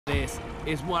This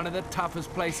is one of the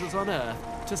toughest places on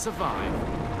Earth to survive.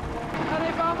 And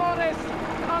if I'm honest,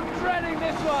 I'm dreading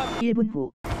this one. 1분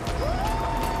후.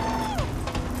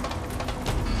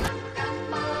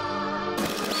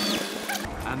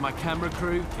 And my camera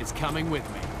crew is coming with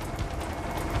me.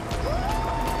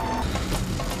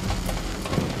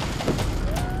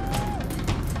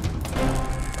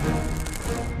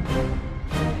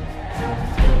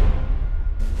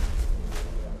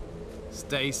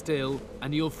 Stay still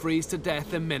and you'll freeze to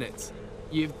death in minutes.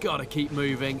 You've got to keep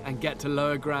moving and get to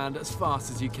lower ground as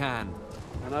fast as you can.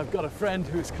 And I've got a friend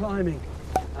who's climbing,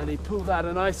 and he pulled out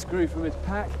an ice screw from his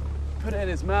pack, put it in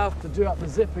his mouth to do up the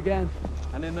zip again,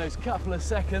 and in those couple of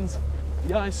seconds,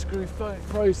 the ice screw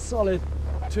froze solid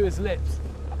to his lips.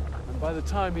 And by the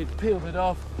time he'd peeled it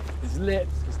off, his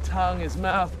lips, his tongue, his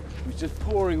mouth was just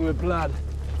pouring with blood.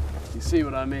 You see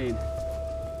what I mean?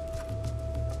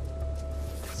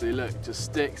 See, look, just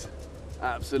sticks,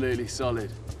 absolutely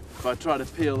solid. If I try to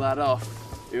peel that off,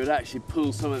 it would actually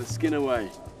pull some of the skin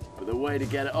away. But the way to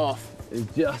get it off is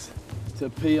just to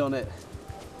pee on it.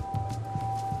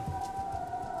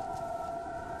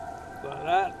 Like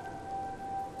that.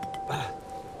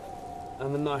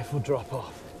 And the knife will drop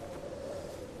off.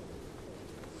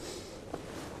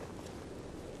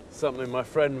 Something my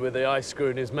friend with the ice screw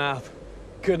in his mouth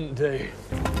couldn't do.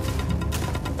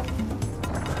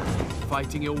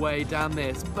 Fighting your way down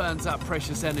this burns up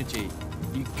precious energy.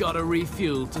 You've got to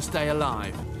refuel to stay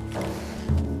alive.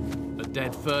 A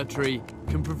dead fir tree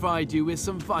can provide you with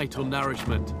some vital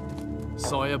nourishment.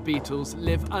 Soya beetles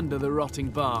live under the rotting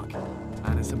bark,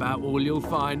 and it's about all you'll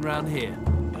find round here.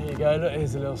 There you go, look,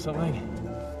 here's a little something.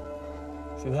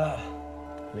 See that?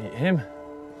 Meet him.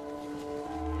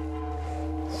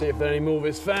 See if there are any more of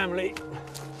his family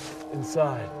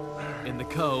inside. In the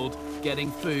cold,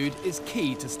 getting food is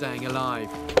key to staying alive.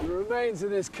 The remains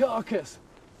of this carcass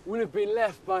would have been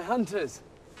left by hunters,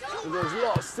 but there's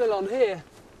lots still on here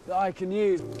that I can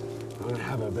use. I'm gonna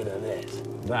have a bit of this.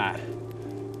 That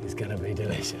is gonna be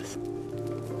delicious.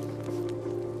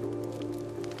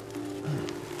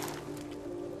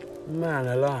 Man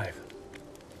alive,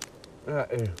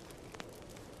 that is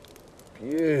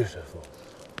beautiful.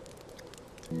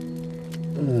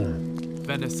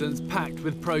 Venison's packed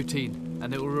with protein,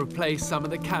 and it will replace some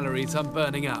of the calories I'm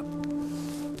burning up.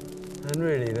 And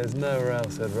really, there's nowhere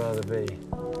else I'd rather be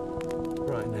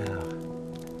right now.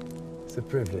 It's a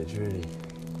privilege, really.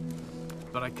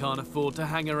 But I can't afford to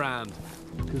hang around.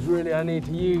 Because really, I need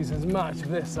to use as much of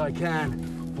this as I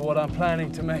can for what I'm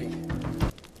planning to make.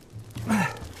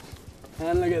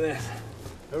 And look at this,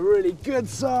 a really good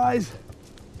size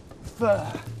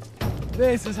fur.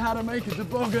 This is how to make a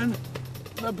toboggan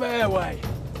the bear way.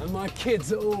 And my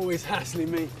kids are always hassling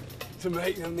me to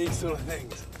make them these sort of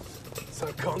things. So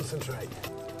concentrate.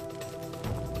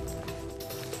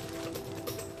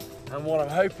 And what I'm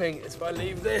hoping is if I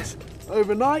leave this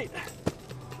overnight,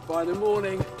 by the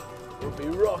morning, it'll be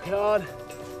rock hard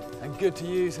and good to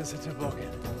use as a toboggan.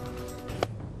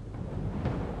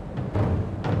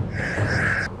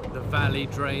 The valley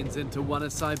drains into one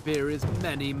of Siberia's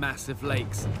many massive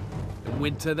lakes. In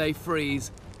winter they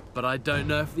freeze, but I don't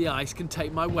know if the ice can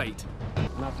take my weight.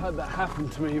 And I've had that happen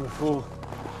to me before.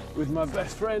 With my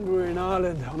best friend, we were in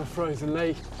Ireland on a frozen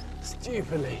lake,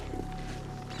 stupidly.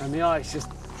 And the ice just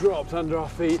dropped under our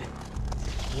feet.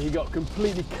 And he got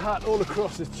completely cut all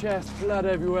across his chest, blood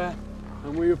everywhere.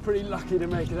 And we were pretty lucky to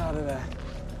make it out of there.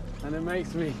 And it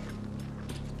makes me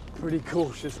pretty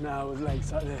cautious now with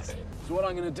lakes like this. So what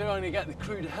I'm gonna do, I'm gonna get the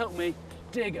crew to help me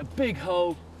dig a big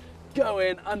hole, go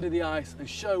in under the ice and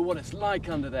show what it's like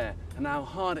under there and how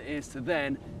hard it is to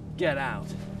then get out.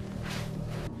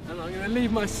 And I'm going to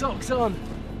leave my socks on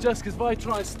just because if I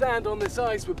try and stand on this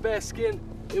ice with bare skin,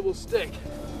 it will stick.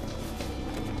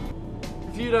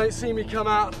 If you don't see me come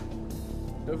out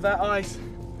of that ice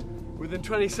within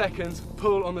 20 seconds,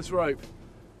 pull on this rope.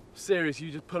 Serious,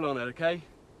 you just pull on it, okay?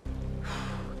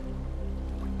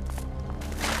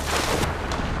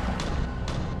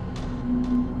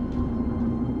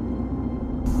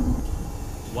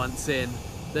 Once in,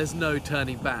 there's no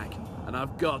turning back, and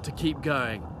I've got to keep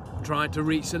going, trying to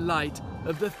reach the light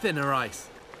of the thinner ice.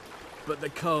 But the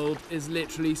cold is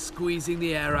literally squeezing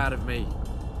the air out of me.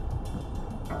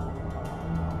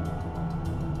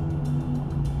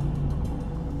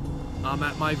 I'm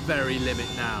at my very limit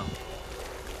now.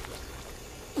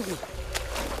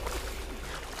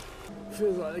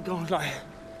 Feels like they're gone like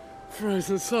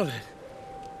frozen solid.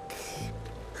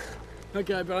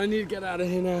 Okay, but I need to get out of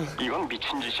here now. 이건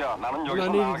미친 짓이야. 나는 And I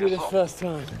여기서 need to do this 나가겠어. first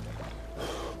time.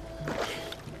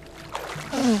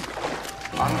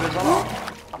 안 되잖아.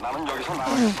 나는 여기서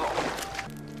나가겠어.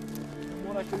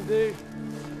 What I can do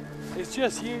is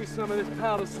just use some of this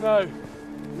powdered snow,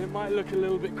 and it might look a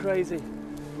little bit crazy,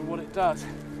 but what it does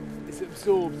is it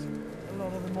absorbs a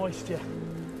lot of the moisture.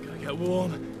 Gotta get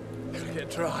warm, gotta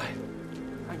get dry,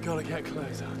 and gotta get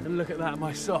clothes on. And look at that,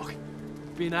 my sock.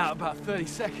 Been out about 30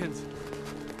 seconds,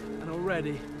 and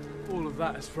already all of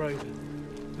that is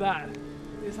frozen. That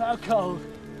is how cold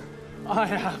I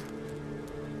am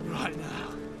right now.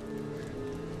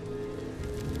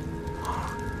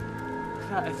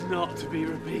 That is not to be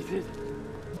repeated.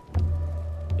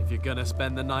 If you're gonna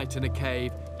spend the night in a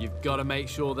cave, you've got to make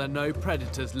sure there are no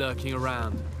predators lurking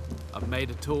around. I've made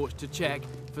a torch to check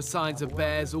for signs of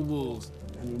bears or wolves.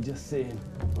 And you can just see him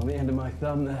on the end of my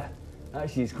thumb there.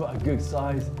 Actually, it's quite a good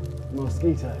sized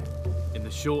mosquito. In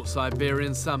the short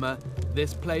Siberian summer,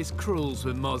 this place crawls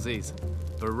with mozzies.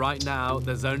 But right now,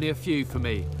 there's only a few for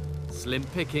me. Slim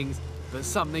pickings, but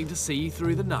something to see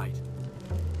through the night.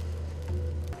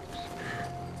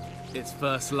 It's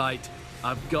first light.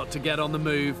 I've got to get on the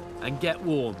move and get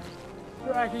warm.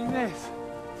 Dragging this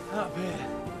up here.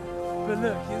 But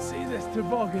look, you see this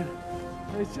toboggan?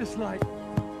 It's just like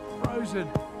frozen,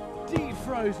 deep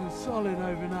frozen solid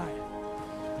overnight.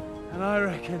 And I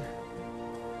reckon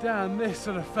down this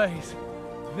sort of face,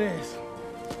 this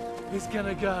is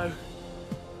gonna go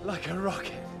like a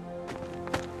rocket.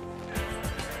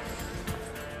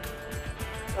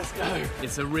 Let's go.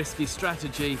 It's a risky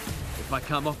strategy. If I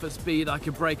come off at speed, I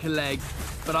could break a leg,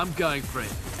 but I'm going for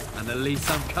it. And at least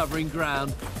I'm covering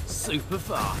ground super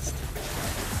fast.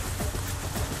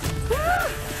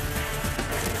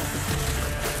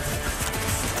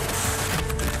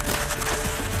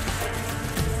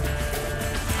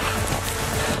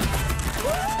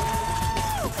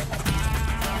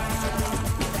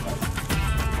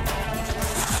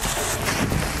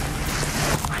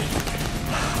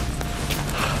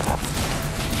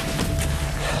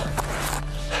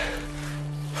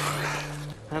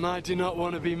 And I do not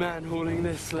want to be man-hauling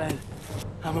this sled.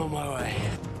 I'm on my way.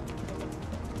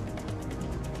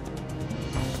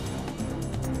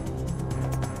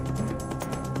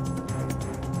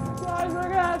 Guys, we're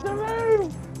gonna have to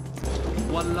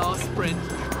move! One last sprint,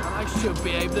 and I should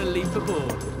be able to leap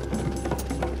aboard.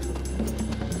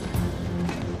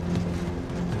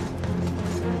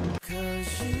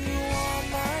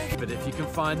 But if you can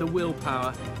find the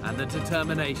willpower and the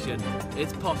determination,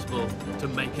 it's possible to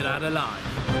make it out alive.